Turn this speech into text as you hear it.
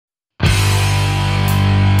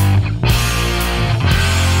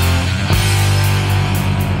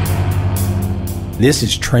This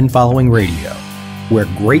is Trend Following Radio, where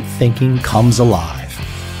great thinking comes alive.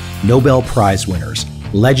 Nobel Prize winners,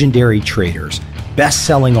 legendary traders,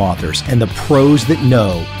 best-selling authors, and the pros that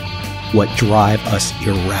know what drive us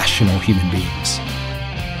irrational human beings.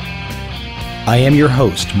 I am your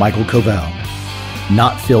host, Michael Covel.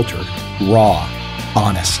 Not filtered, raw,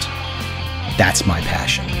 honest. That's my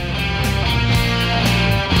passion.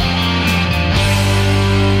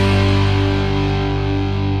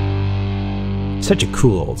 Such a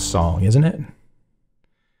cool old song, isn't it?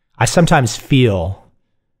 I sometimes feel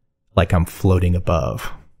like I'm floating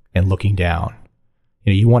above and looking down.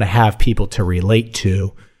 You know, you want to have people to relate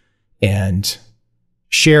to and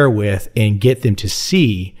share with and get them to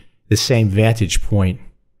see the same vantage point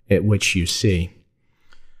at which you see.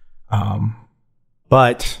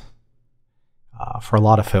 But for a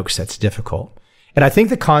lot of folks, that's difficult. And I think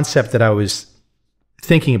the concept that I was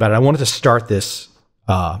thinking about, I wanted to start this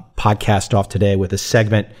podcast off today with a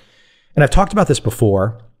segment. And I've talked about this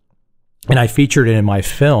before, and I featured it in my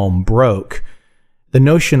film, Broke, the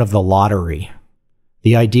notion of the lottery,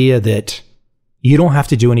 the idea that you don't have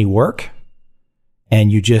to do any work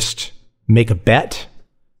and you just make a bet,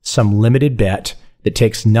 some limited bet that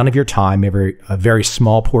takes none of your time, a very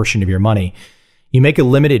small portion of your money. You make a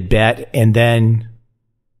limited bet, and then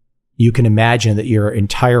you can imagine that your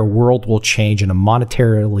entire world will change in a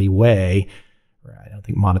monetarily way. I don't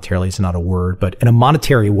think monetarily is not a word, but in a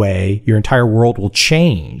monetary way, your entire world will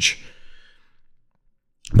change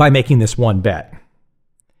by making this one bet.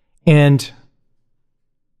 And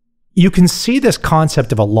you can see this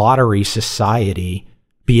concept of a lottery society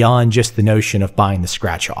beyond just the notion of buying the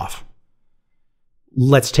scratch off.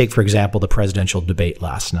 Let's take, for example, the presidential debate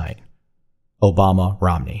last night. Obama,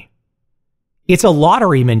 Romney. It's a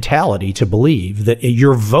lottery mentality to believe that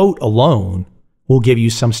your vote alone will give you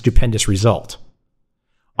some stupendous result.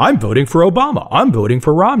 I'm voting for Obama. I'm voting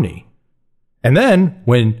for Romney. And then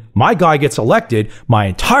when my guy gets elected, my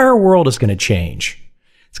entire world is going to change.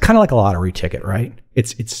 It's kind of like a lottery ticket, right?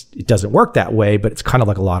 It doesn't work that way, but it's kind of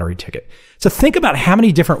like a lottery ticket. So think about how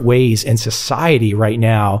many different ways in society right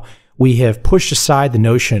now we have pushed aside the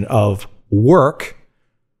notion of work,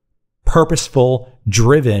 purposeful,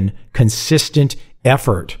 driven, consistent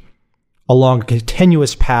effort along a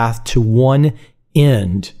continuous path to one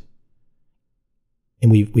end. And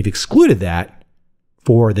we've excluded that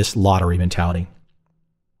for this lottery mentality.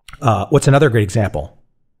 What's another great example?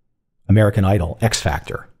 American Idol, X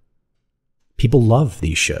Factor. People love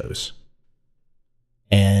these shows.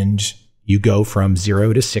 And you go from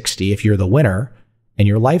 0 to 60 if you're the winner, and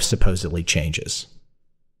your life supposedly changes.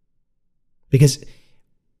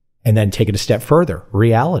 And then take it a step further,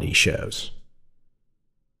 reality shows.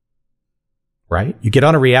 Right? You get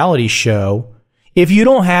on a reality show. If you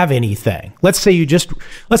don't have anything, let's say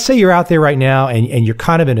you're out there right now and you're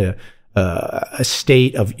kind of in a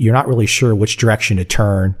state of, you're not really sure which direction to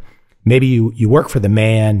turn. Maybe you work for the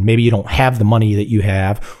man. Maybe you don't have the money that you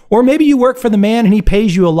have. Or maybe you work for the man and he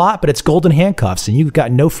pays you a lot, but it's golden handcuffs and you've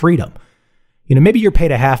got no freedom. You know, maybe you're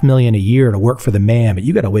paid $500,000 a year to work for the man, but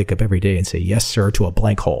you got to wake up every day and say, yes, sir, to a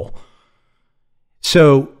blank hole.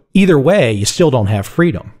 So either way, you still don't have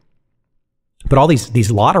freedom. But all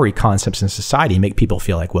these lottery concepts in society make people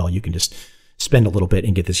feel like, well, you can just spend a little bit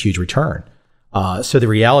and get this huge return. So the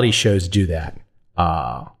reality shows do that.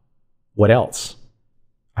 What else?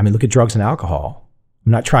 I mean, look at drugs and alcohol.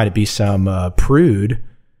 I'm not trying to be some prude,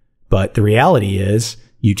 but the reality is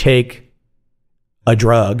you take a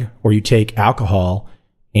drug or you take alcohol,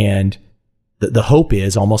 and the hope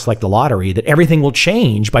is, almost like the lottery, that everything will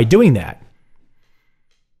change by doing that.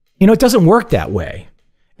 You know, it doesn't work that way.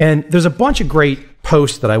 And there's a bunch of great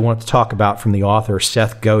posts that I want to talk about from the author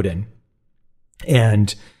Seth Godin.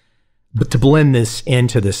 But to blend this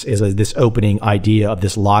into this opening idea of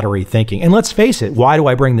this lottery thinking. And let's face it, why do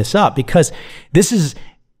I bring this up? Because this is,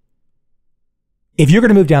 if you're going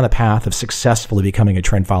to move down the path of successfully becoming a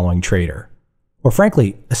trend-following trader, or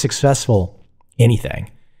frankly, a successful anything,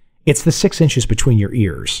 it's the 6 inches between your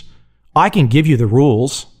ears. I can give you the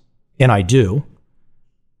rules, and I do,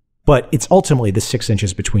 but it's ultimately the 6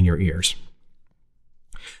 inches between your ears.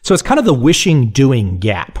 So it's kind of the wishing-doing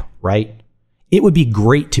gap, right? It would be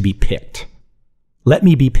great to be picked. Let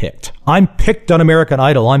me be picked. I'm picked on American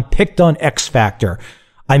Idol. I'm picked on X Factor.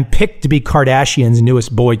 I'm picked to be Kardashian's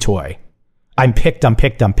newest boy toy. I'm picked.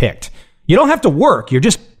 You don't have to work. You're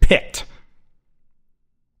just picked.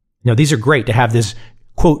 You know, these are great to have this,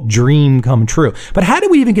 quote, dream come true. But how do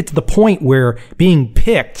we even get to the point where being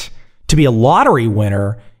picked to be a lottery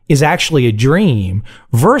winner is actually a dream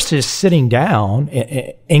versus sitting down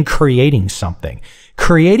and creating something?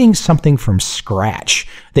 creating something from scratch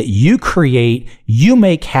that you create, you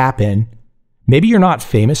make happen. Maybe you're not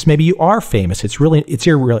famous. Maybe you are famous. It's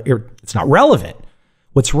not relevant.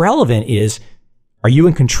 What's relevant is, are you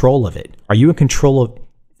in control of it? Are you in control of,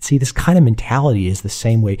 see, this kind of mentality is the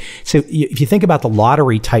same way. So if you think about the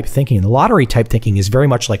lottery type thinking is very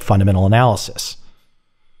much like fundamental analysis.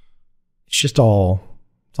 It's all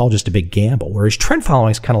just a big gamble. Whereas trend following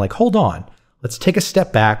is kind of like, hold on, let's take a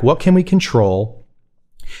step back. What can we control?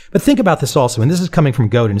 But think about this also, and this is coming from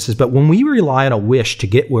Godin. It says, but when we rely on a wish to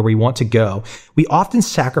get where we want to go, we often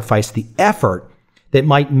sacrifice the effort that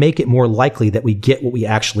might make it more likely that we get what we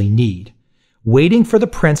actually need. Waiting for the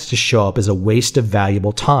prince to show up is a waste of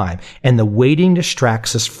valuable time, and the waiting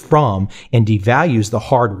distracts us from and devalues the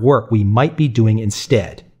hard work we might be doing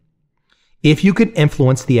instead. If you can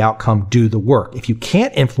influence the outcome, do the work. If you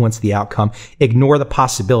can't influence the outcome, ignore the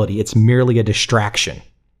possibility. It's merely a distraction.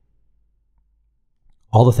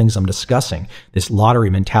 All the things I'm discussing, this lottery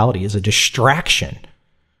mentality, is a distraction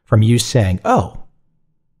from you saying, oh,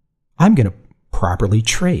 I'm going to properly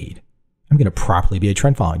trade. I'm going to properly be a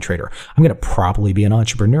trend following trader. I'm going to properly be an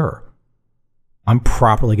entrepreneur. I'm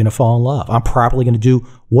properly going to fall in love. I'm properly going to do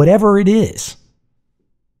whatever it is.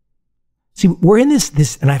 See, we're in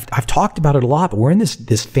this, and I've talked about it a lot, but we're in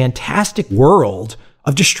this fantastic world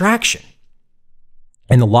of distraction.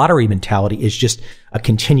 And the lottery mentality is just a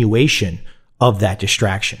continuation of that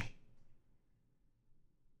distraction.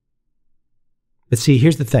 But see,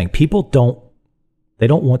 here's the thing. People don't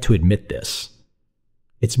want to admit this.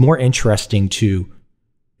 It's more interesting to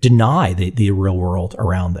deny the real world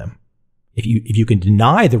around them. If you can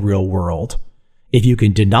deny the real world, if you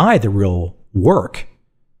can deny the real work,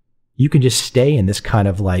 you can just stay in this kind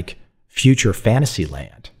of like future fantasy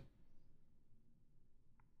land.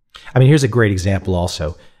 I mean, here's a great example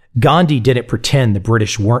also. Gandhi didn't pretend the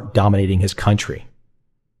British weren't dominating his country.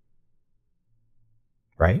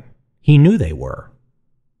 Right? He knew they were.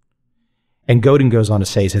 And Godin goes on to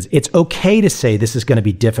say, he says, it's okay to say this is going to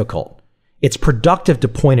be difficult. It's productive to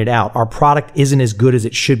point it out. Our product isn't as good as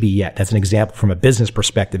it should be yet. That's an example from a business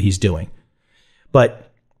perspective he's doing.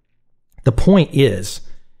 But the point is,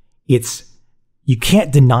 you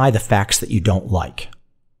can't deny the facts that you don't like.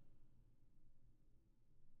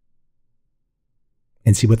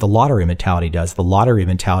 And see what the lottery mentality does. The lottery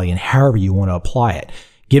mentality, and however you want to apply it,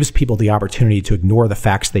 gives people the opportunity to ignore the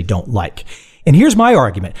facts they don't like. And here's my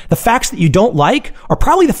argument. The facts that you don't like are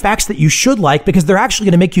probably the facts that you should like, because they're actually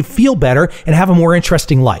going to make you feel better and have a more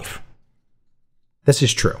interesting life. This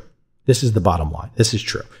is true. This is the bottom line. This is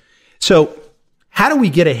true. So how do we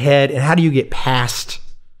get ahead, and how do you get past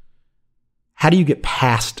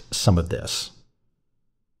some of this?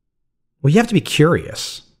 Well, you have to be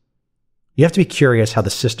curious. You have to be curious how the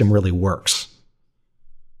system really works.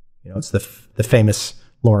 You know, it's the famous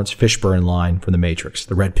Lawrence Fishburne line from The Matrix,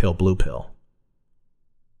 the red pill, blue pill.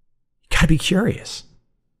 You got to be curious.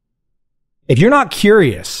 If you're not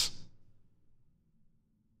curious,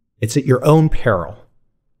 it's at your own peril.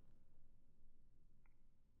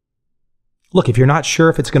 Look, if you're not sure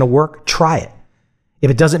if it's going to work, try it. If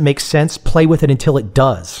it doesn't make sense, play with it until it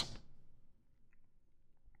does.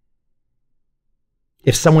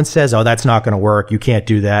 If someone says, oh, that's not going to work, you can't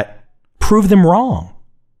do that, prove them wrong.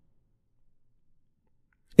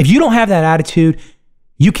 If you don't have that attitude,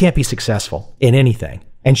 you can't be successful in anything.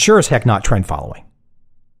 And sure as heck not trend following.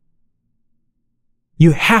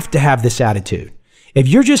 You have to have this attitude. If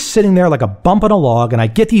you're just sitting there like a bump on a log, and I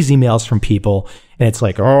get these emails from people, and it's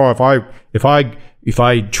like, oh, if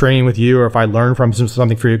I train with you, or if I learn from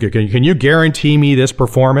something for you, can you guarantee me this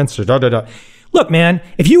performance? Or da, da, da. Look, man,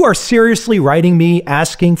 if you are seriously writing me,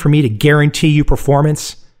 asking for me to guarantee you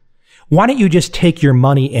performance, why don't you just take your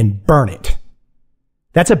money and burn it?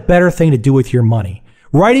 That's a better thing to do with your money.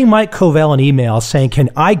 Writing Mike Covel an email saying, can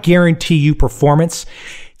I guarantee you performance?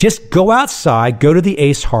 Just go outside, go to the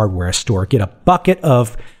Ace Hardware store, get a bucket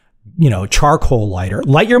of, charcoal lighter,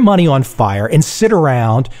 light your money on fire, and sit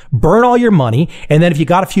around, burn all your money, and then if you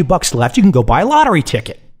got a few bucks left, you can go buy a lottery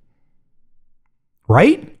ticket.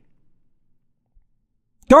 Right?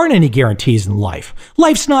 There aren't any guarantees in life.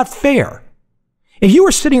 Life's not fair. If you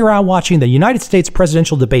were sitting around watching the United States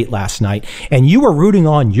presidential debate last night, and you were rooting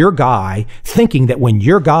on your guy, thinking that when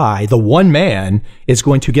your guy, the one man, is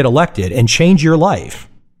going to get elected and change your life,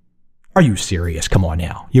 are you serious? Come on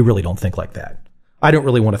now. You really don't think like that. I don't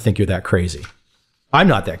really want to think you're that crazy. I'm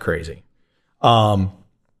not that crazy. But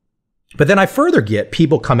then I further get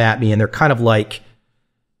people come at me and they're kind of like,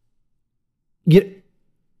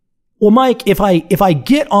 well, Mike, if I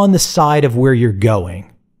get on the side of where you're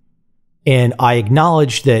going and I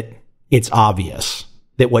acknowledge that it's obvious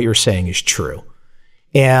that what you're saying is true,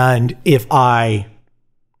 And if I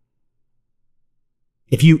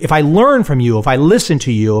learn from you, if I listen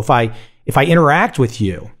to you, if I interact with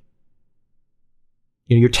you,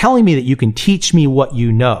 you're telling me that you can teach me what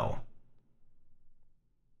you know.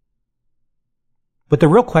 But the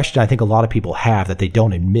real question I think a lot of people have that they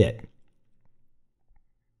don't admit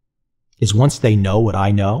is, once they know what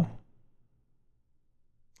I know,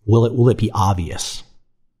 will it be obvious?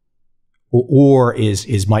 Or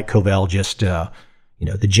is Mike Covel just the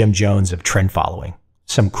Jim Jones of trend following,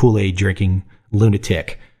 some Kool-Aid drinking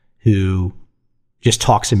lunatic who just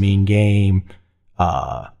talks a mean game,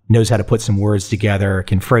 knows how to put some words together,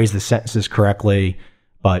 can phrase the sentences correctly,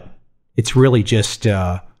 but it's really just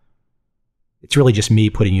me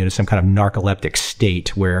putting you into some kind of narcoleptic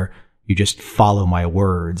state where you just follow my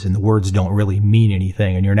words and the words don't really mean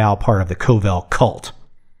anything, and you're now part of the Covel cult.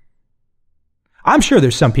 I'm sure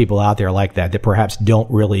there's some people out there like that perhaps don't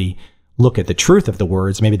really look at the truth of the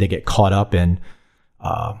words. Maybe they get caught up in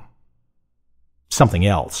something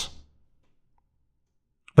else.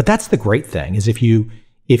 But that's the great thing, is if you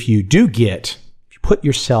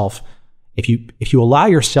allow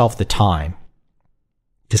yourself the time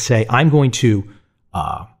to say, I'm going to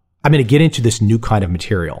get into this new kind of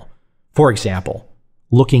material. For example,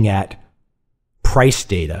 looking at price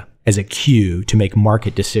data as a cue to make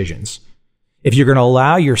market decisions. If you're going to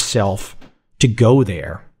allow yourself to go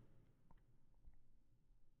there,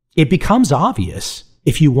 it becomes obvious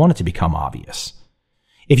if you want it to become obvious.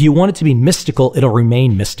 If you want it to be mystical, it'll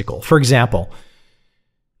remain mystical. For example,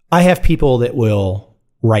 I have people that will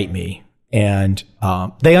write me and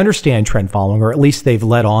they understand trend following, or at least they've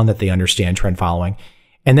let on that they understand trend following.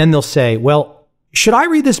 And then they'll say, well, should I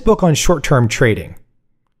read this book on short-term trading?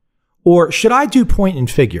 Or should I do point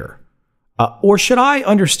and figure? Or should I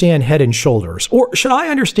understand head and shoulders? Or should I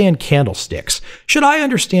understand candlesticks? Should I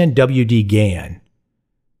understand WD Gann?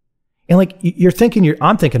 And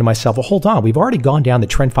I'm thinking to myself, well, hold on. We've already gone down the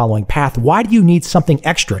trend following path. Why do you need something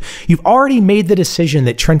extra? You've already made the decision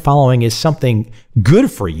that trend following is something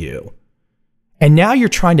good for you. And now you're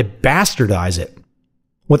trying to bastardize it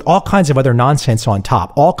with all kinds of other nonsense on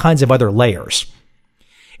top, all kinds of other layers.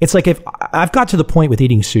 It's like, if I've got to the point with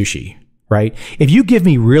eating sushi, right? If you give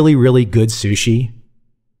me really, really good sushi,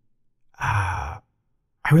 I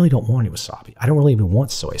really don't want any wasabi. I don't really even want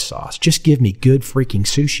soy sauce. Just give me good freaking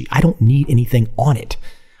sushi. I don't need anything on it.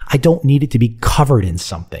 I don't need it to be covered in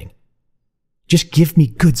something. Just give me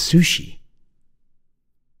good sushi.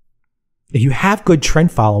 If you have good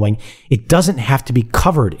trend following, it doesn't have to be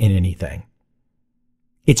covered in anything.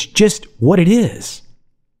 It's just what it is.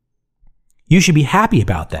 You should be happy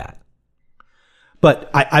about that. But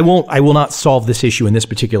I will not solve this issue in this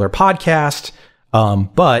particular podcast.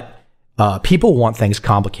 But people want things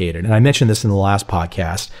complicated. And I mentioned this in the last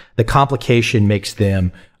podcast. The complication makes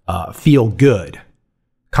them feel good.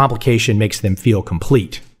 Complication makes them feel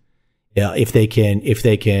complete. If they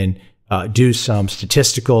can do some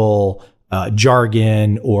statistical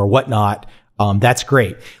jargon or whatnot, that's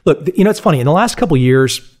great. Look, it's funny. In the last couple of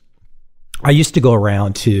years, I used to go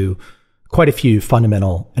around to quite a few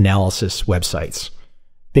fundamental analysis websites,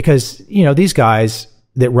 because these guys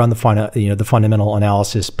that run the fundamental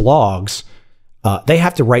analysis blogs, they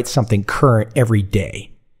have to write something current every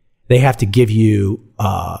day. They have to give you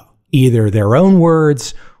either their own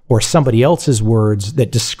words or somebody else's words that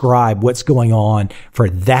describe what's going on for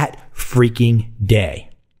that freaking day.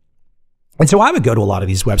 And so I would go to a lot of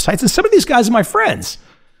these websites, and some of these guys are my friends.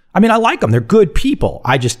 I mean, I like them. They're good people.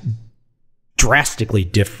 I just drastically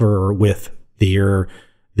differ with their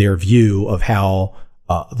view of how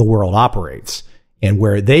the world operates, and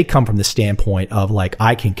where they come from the standpoint of, like,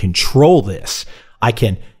 I can control this. I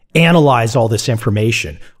can analyze all this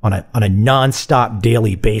information on a nonstop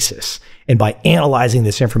daily basis. And by analyzing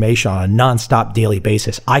this information on a nonstop daily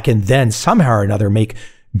basis, I can then somehow or another make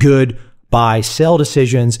good buy, sell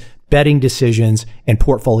decisions, betting decisions, and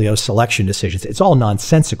portfolio selection decisions. It's all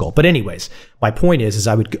nonsensical. But anyways, my point is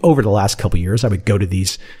I would, over the last couple of years, I would go to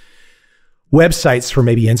these websites for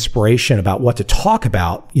maybe inspiration about what to talk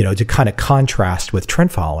about, to kind of contrast with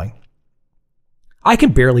trend following. I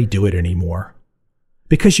can barely do it anymore,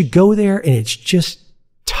 because you go there and it's just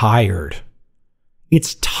tired.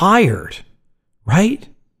 It's tired, right?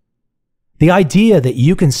 The idea that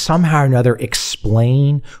you can somehow or another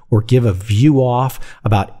explain or give a view off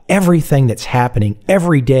about everything that's happening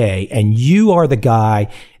every day, and you are the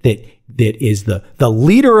guy that is the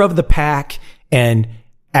leader of the pack, and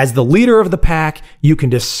as the leader of the pack, you can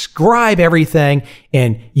describe everything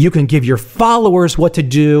and you can give your followers what to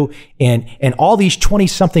do. And all these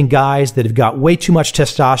 20-something guys that have got way too much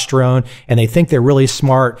testosterone and they think they're really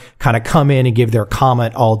smart kind of come in and give their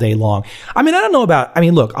comment all day long. I mean, I don't know about,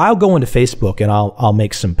 look, I'll go into Facebook and I'll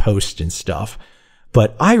make some posts and stuff.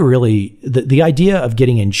 But I really, the idea of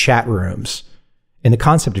getting in chat rooms and the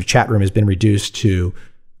concept of chat room has been reduced to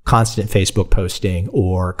constant Facebook posting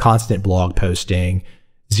or constant blog posting,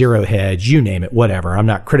 zero hedge, you name it, whatever. I'm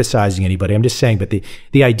not criticizing anybody. I'm just saying, but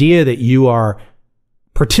the idea that you are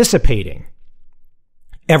participating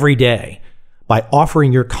every day by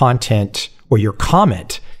offering your content or your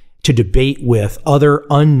comment to debate with other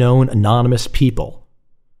unknown anonymous people,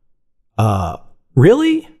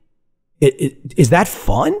 really? Is that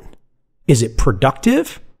fun? Is it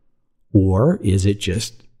productive? Or is it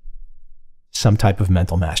just some type of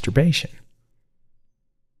mental masturbation?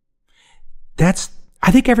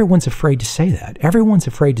 I think everyone's afraid to say that. Everyone's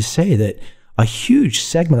afraid to say that a huge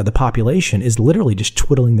segment of the population is literally just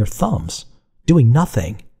twiddling their thumbs, doing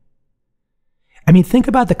nothing. I mean, think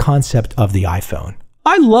about the concept of the iPhone.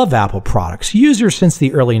 I love Apple products, user since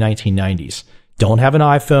the early 1990s. Don't have an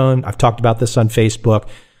iPhone. I've talked about this on Facebook.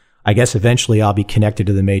 I guess eventually I'll be connected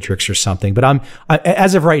to the Matrix or something. But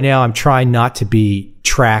as of right now, I'm trying not to be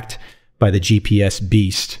tracked by the GPS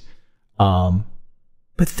beast.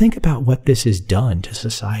 But think about what this has done to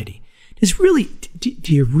society. Do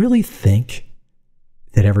you really think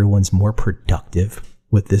that everyone's more productive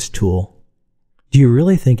with this tool? Do you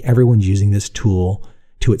really think everyone's using this tool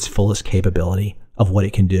to its fullest capability of what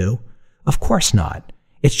it can do? Of course not.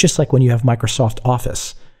 It's just like when you have Microsoft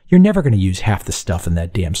Office. You're never going to use half the stuff in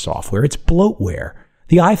that damn software. It's bloatware.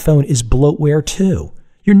 The iPhone is bloatware too.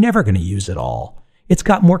 You're never going to use it all. It's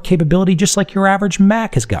got more capability just like your average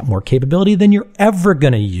Mac has got more capability than you're ever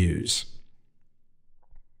going to use.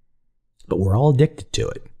 But we're all addicted to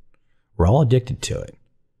it. We're all addicted to it.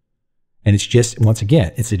 And it's just, once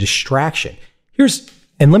again, it's a distraction.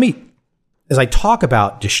 And let me, as I talk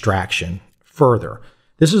about distraction further,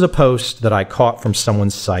 this is a post that I caught from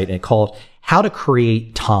someone's site and called How to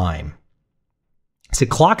Create Time. It said,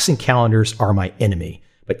 clocks and calendars are my enemy,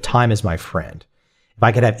 but time is my friend. If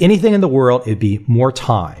I could have anything in the world, it'd be more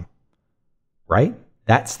time, right?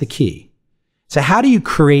 That's the key. So how do you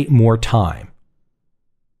create more time?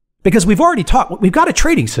 Because we've already talked, we've got a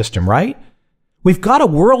trading system, right? We've got a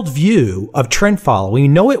worldview of trend following. You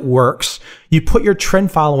know it works. You put your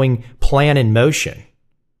trend following plan in motion,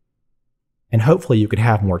 and hopefully you could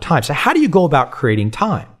have more time. So how do you go about creating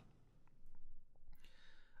time?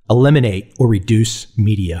 Eliminate or reduce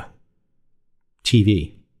media.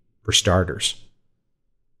 TV, for starters.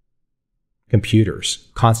 Computers,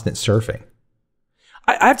 constant surfing.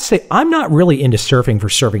 I have to say, I'm not really into surfing for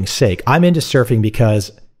surfing's sake. I'm into surfing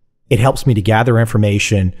because it helps me to gather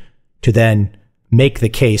information to then make the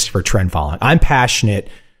case for trend following. I'm passionate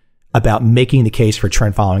about making the case for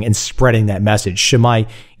trend following and spreading that message.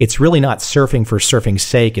 It's really not surfing for surfing's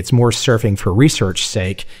sake. It's more surfing for research's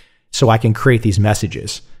sake so I can create these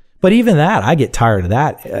messages. But even that, I get tired of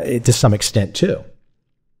that to some extent too.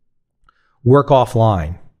 Work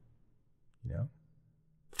offline.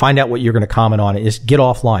 Find out what you're going to comment on. Just get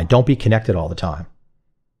offline. Don't be connected all the time.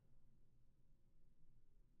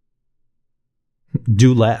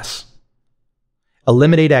 Do less.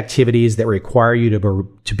 Eliminate activities that require you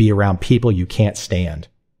to be around people you can't stand.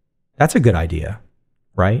 That's a good idea,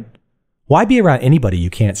 right? Why be around anybody you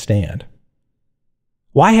can't stand?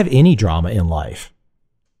 Why have any drama in life?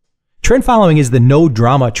 Trend following is the no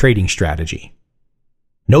drama trading strategy.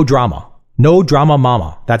 No drama. No drama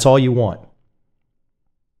mama. That's all you want.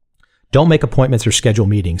 Don't make appointments or schedule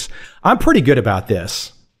meetings. I'm pretty good about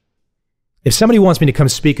this. If somebody wants me to come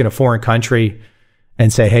speak in a foreign country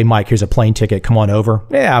and say, hey, Mike, here's a plane ticket, come on over.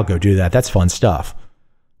 Yeah, I'll go do that. That's fun stuff.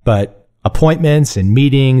 But appointments and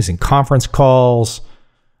meetings and conference calls,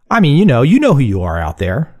 you know who you are out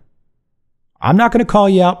there. I'm not going to call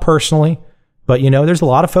you out personally, but there's a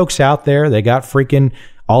lot of folks out there. They got freaking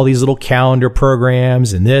all these little calendar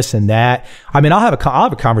programs and this and that. I'll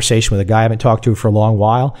have a conversation with a guy I haven't talked to for a long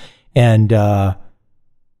while. And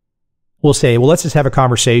we'll say, well, let's just have a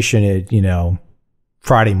conversation at,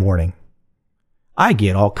 Friday morning. I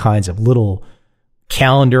get all kinds of little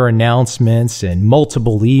calendar announcements and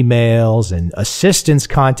multiple emails and assistants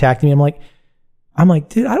contacting me. I'm like,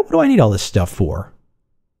 dude, what do I need all this stuff for?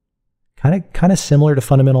 Kind of similar to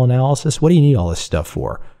fundamental analysis. What do you need all this stuff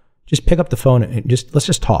for? Just pick up the phone and let's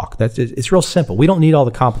just talk. It's real simple. We don't need all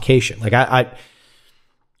the complication.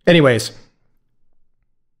 Anyways.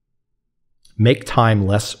 Make time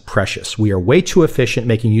less precious. We are way too efficient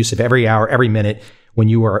making use of every hour, every minute. when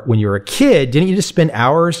you were a kid, didn't you just spend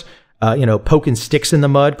hours, poking sticks in the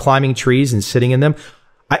mud, climbing trees and sitting in them?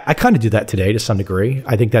 I kind of do that today to some degree.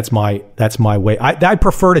 I think that's my way. I'd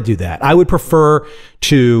prefer to do that. I would prefer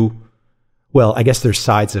to, well, I guess there's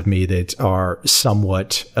sides of me that are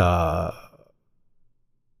somewhat, I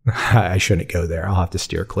shouldn't go there. I'll have to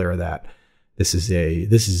steer clear of that. This is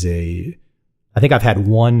a, I think I've had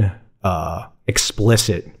one,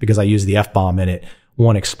 explicit, because I use the F-bomb in it,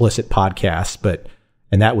 one explicit podcast,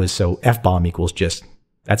 and that was, so F-bomb equals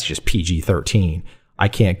that's just PG-13. I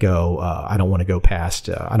can't go, I don't want to go past,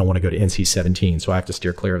 I don't want to go to NC-17, so I have to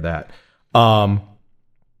steer clear of that.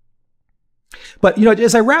 But,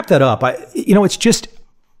 as I wrap that up, I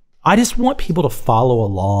just want people to follow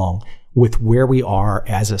along with where we are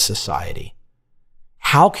as a society.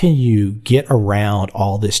 How can you get around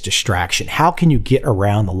all this distraction? How can you get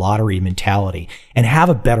around the lottery mentality and have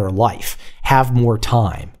a better life, have more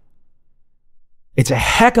time? It's a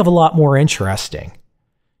heck of a lot more interesting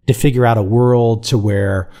to figure out a world to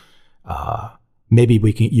where maybe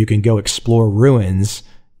you can go explore ruins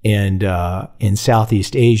in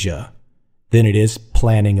Southeast Asia than it is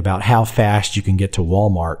planning about how fast you can get to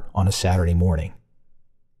Walmart on a Saturday morning.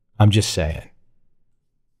 I'm just saying.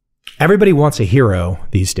 Everybody wants a hero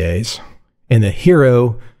these days, and the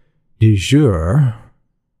hero du jour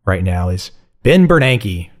right now is Ben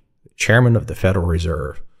Bernanke, chairman of the Federal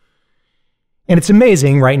Reserve. And it's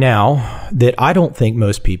amazing right now that I don't think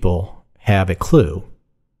most people have a clue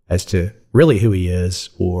as to really who he is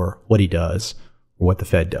or what he does or what the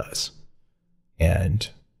Fed does. And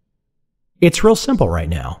it's real simple right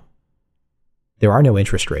now. There are no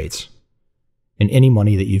interest rates, and any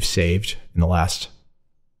money that you've saved in the last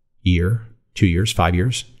year, 2 years, 5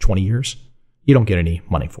 years, 20 years, you don't get any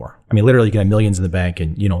money for. I mean, literally you can have millions in the bank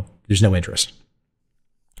and there's no interest.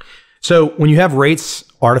 So when you have rates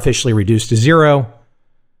artificially reduced to zero,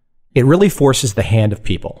 it really forces the hand of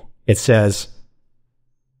people. It says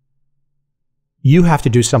you have to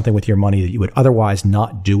do something with your money that you would otherwise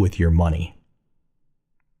not do with your money.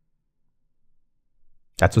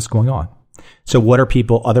 That's what's going on. So what are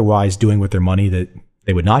people otherwise doing with their money that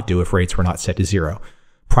they would not do if rates were not set to zero?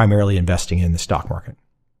 Primarily investing in the stock market,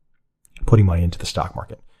 putting money into the stock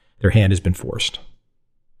market. Their hand has been forced.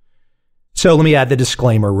 So let me add the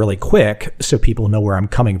disclaimer really quick so people know where I'm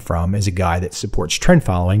coming from as a guy that supports trend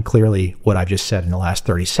following. Clearly, what I've just said in the last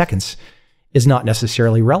 30 seconds is not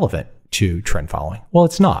necessarily relevant to trend following. Well,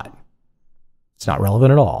 it's not. It's not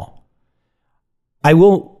relevant at all. I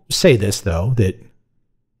will say this, though,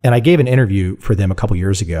 and I gave an interview for them a couple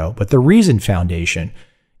years ago, but the Reason Foundation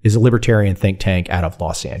is a libertarian think tank out of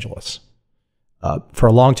Los Angeles. For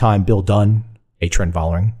a long time, Bill Dunn, a trend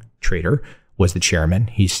following trader, was the chairman.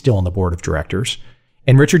 He's still on the board of directors.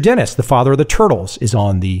 And Richard Dennis, the father of the Turtles, is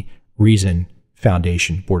on the Reason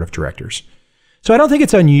Foundation board of directors. So I don't think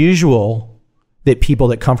it's unusual that people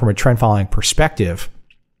that come from a trend following perspective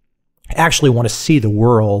actually want to see the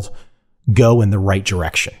world go in the right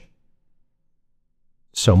direction.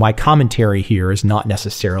 So my commentary here is not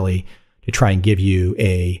necessarily to try and give you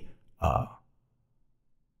a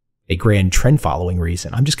grand trend following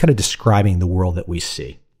reason. I'm just kind of describing the world that we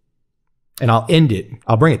see. And I'll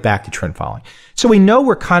bring it back to trend following. So we know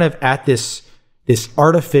we're kind of at this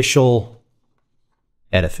artificial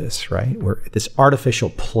edifice, right? We're at this artificial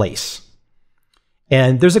place.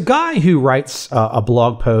 And there's a guy who writes a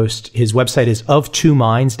blog post. His website is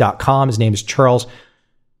of2minds.com. His name is Charles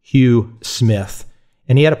Hugh Smith.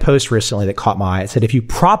 And he had a post recently that caught my eye. It said, if you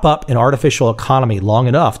prop up an artificial economy long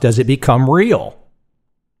enough, does it become real?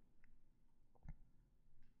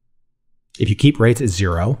 If you keep rates at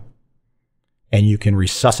zero and you can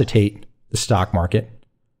resuscitate the stock market,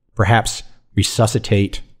 perhaps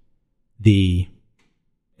resuscitate the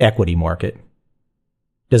equity market,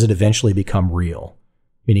 does it eventually become real?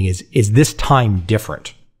 Meaning, is this time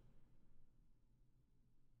different?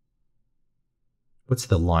 What's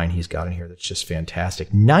the line he's got in here that's just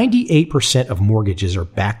fantastic? 98% of mortgages are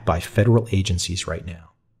backed by federal agencies right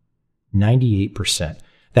now. 98%.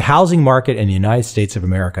 The housing market in the United States of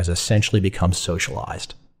America has essentially become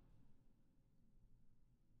socialized.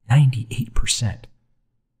 98%.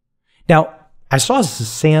 Now, I saw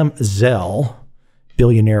Sam Zell,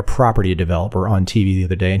 billionaire property developer, on TV the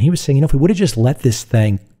other day, and he was saying, if we would have just let this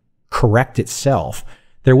thing correct itself,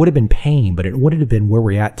 there would have been pain, but it wouldn't have been where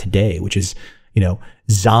we're at today, which is,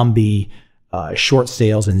 zombie short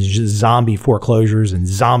sales and zombie foreclosures and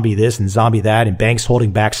zombie this and zombie that and banks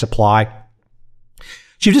holding back supply.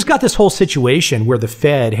 So you've just got this whole situation where the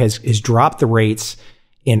Fed has dropped the rates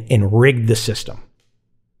and rigged the system.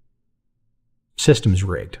 System's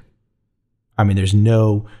rigged. I mean, there's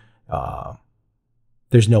no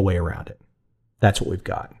There's no way around it. That's what we've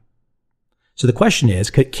got. So the question is,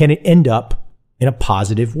 can it end up in a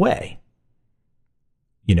positive way?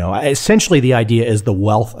 Essentially the idea is the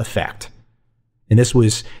wealth effect. And this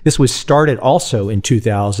was started also in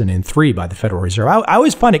 2003 by the Federal Reserve. I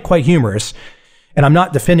always find it quite humorous, and I'm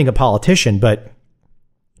not defending a politician, but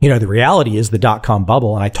the reality is the dot-com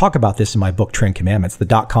bubble, and I talk about this in my book, Trend Commandments. The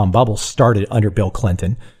dot-com bubble started under Bill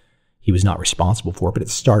Clinton. He was not responsible for it, but it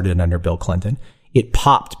started under Bill Clinton. It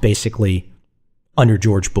popped basically under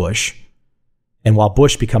George Bush. And while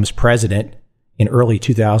Bush becomes president in early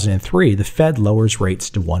 2003, the Fed lowers rates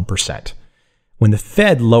to 1%. When the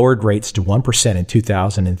Fed lowered rates to 1% in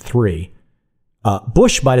 2003,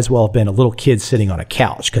 Bush might as well have been a little kid sitting on a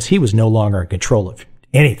couch because he was no longer in control of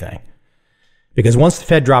anything. Because once the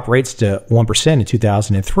Fed dropped rates to 1% in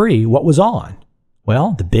 2003, what was on?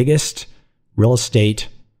 Well, the biggest real estate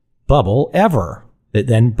bubble ever that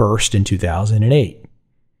then burst in 2008.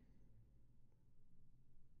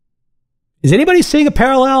 Is anybody seeing a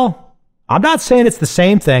parallel? I'm not saying it's the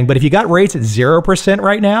same thing, but if you got rates at 0%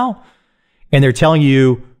 right now, and they're telling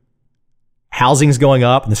you housing's going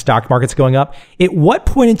up and the stock market's going up, at what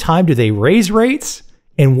point in time do they raise rates?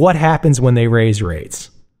 And what happens when they raise rates?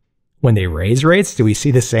 When they raise rates, do we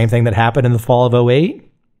see the same thing that happened in the fall of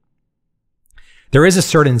 2008? There is a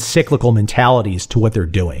certain cyclical mentalities to what they're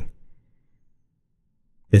doing.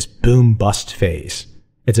 This boom-bust phase.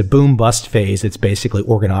 It's a boom-bust phase that's basically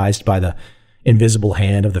organized by the invisible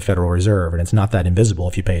hand of the Federal Reserve, and it's not that invisible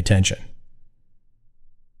if you pay attention.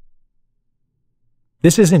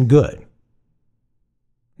 This isn't good. Like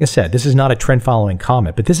I said, this is not a trend-following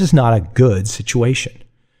comment, but this is not a good situation.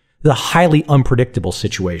 It's a highly unpredictable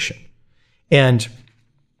situation. And,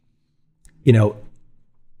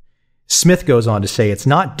 Smith goes on to say it's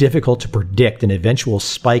not difficult to predict an eventual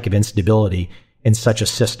spike of instability in such a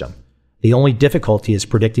system. The only difficulty is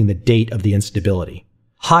predicting the date of the instability.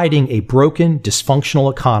 Hiding a broken,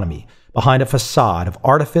 dysfunctional economy behind a facade of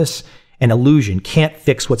artifice and illusion can't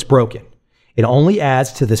fix what's broken. It only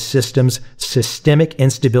adds to the system's systemic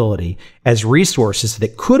instability as resources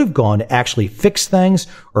that could have gone to actually fix things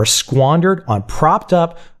are squandered on propped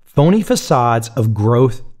up, phony facades of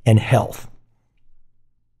growth and health.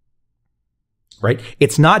 Right?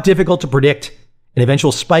 It's not difficult to predict an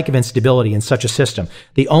eventual spike of instability in such a system.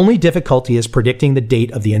 The only difficulty is predicting the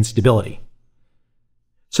date of the instability.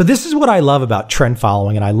 So this is what I love about trend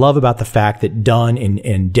following, and I love about the fact that Dunn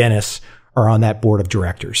and Dennis are on that board of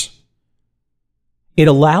directors. It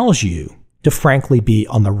allows you to frankly be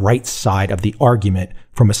on the right side of the argument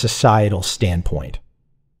from a societal standpoint.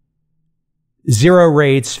 Zero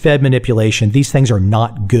rates, Fed manipulation, these things are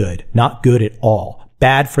not good at all.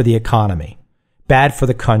 Bad for the economy, bad for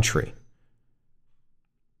the country.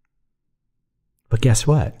 But guess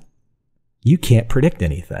what? You can't predict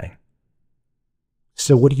anything.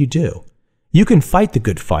 So what do? You can fight the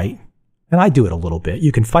good fight, and I do it a little bit.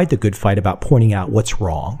 You can fight the good fight about pointing out what's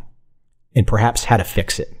wrong and perhaps how to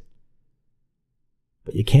fix it.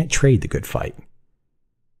 But you can't trade the good fight.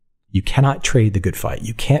 You cannot trade the good fight.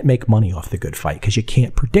 You can't make money off the good fight because you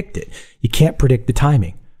can't predict it. You can't predict the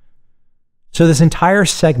timing. So this entire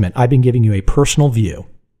segment, I've been giving you a personal view,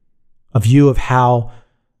 a view of how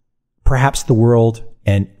perhaps the world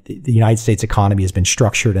and the United States economy has been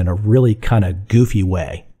structured in a really kind of goofy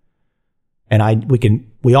way. And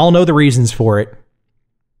we all know the reasons for it.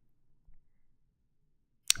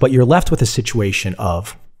 But you're left with a situation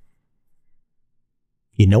of,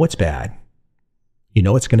 it's bad.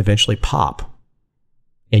 It's going to eventually pop.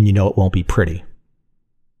 And it won't be pretty.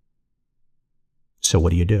 So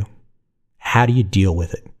what do? How do you deal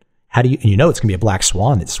with it? And it's going to be a black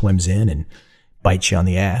swan that swims in and bites you on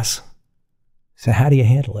the ass. So how do you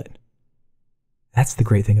handle it? That's the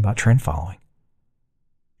great thing about trend following.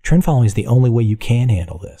 Trend following is the only way you can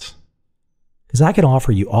handle this. Because I can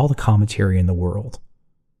offer you all the commentary in the world.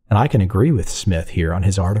 And I can agree with Smith here on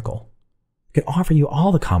his article. I can offer you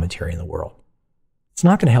all the commentary in the world. It's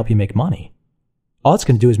not going to help you make money. All it's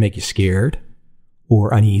going to do is make you scared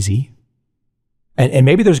or uneasy. And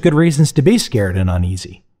maybe there's good reasons to be scared and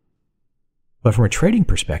uneasy. But from a trading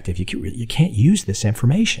perspective, you can't use this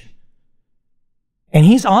information. And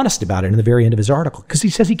he's honest about it in the very end of his article because he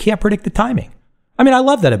says he can't predict the timing. I mean, I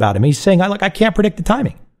love that about him. He's saying, I can't predict the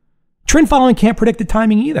timing. Trend following can't predict the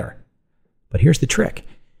timing either. But here's the trick.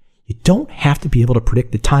 You don't have to be able to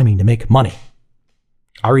predict the timing to make money.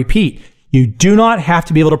 I repeat, you do not have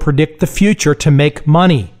to be able to predict the future to make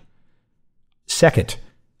money. Second,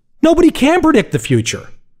 nobody can predict the future.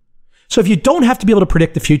 So if you don't have to be able to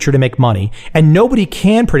predict the future to make money, and nobody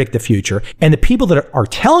can predict the future, and the people that are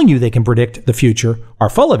telling you they can predict the future are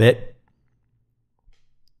full of it,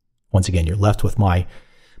 Once again, you're left with my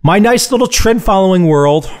nice little trend following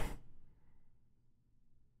world.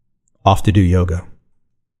 Off to do yoga.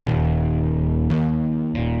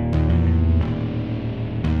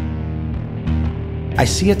 I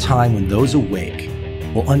see a time when those awake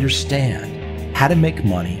will understand how to make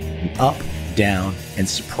money in up, down, and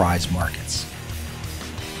surprise markets.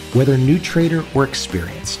 Whether new trader or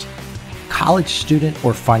experienced, college student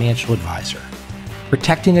or financial advisor,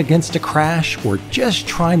 protecting against a crash or just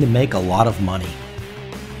trying to make a lot of money,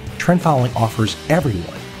 trend following offers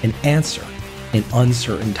everyone an answer in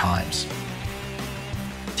uncertain times.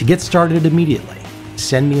 To get started immediately,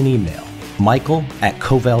 send me an email,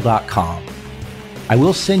 michael@covel.com. I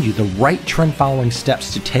will send you the right trend following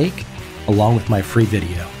steps to take along with my free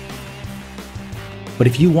video. But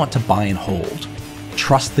if you want to buy and hold,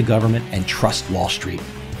 trust the government and trust Wall Street,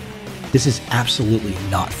 this is absolutely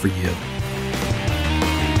not for you.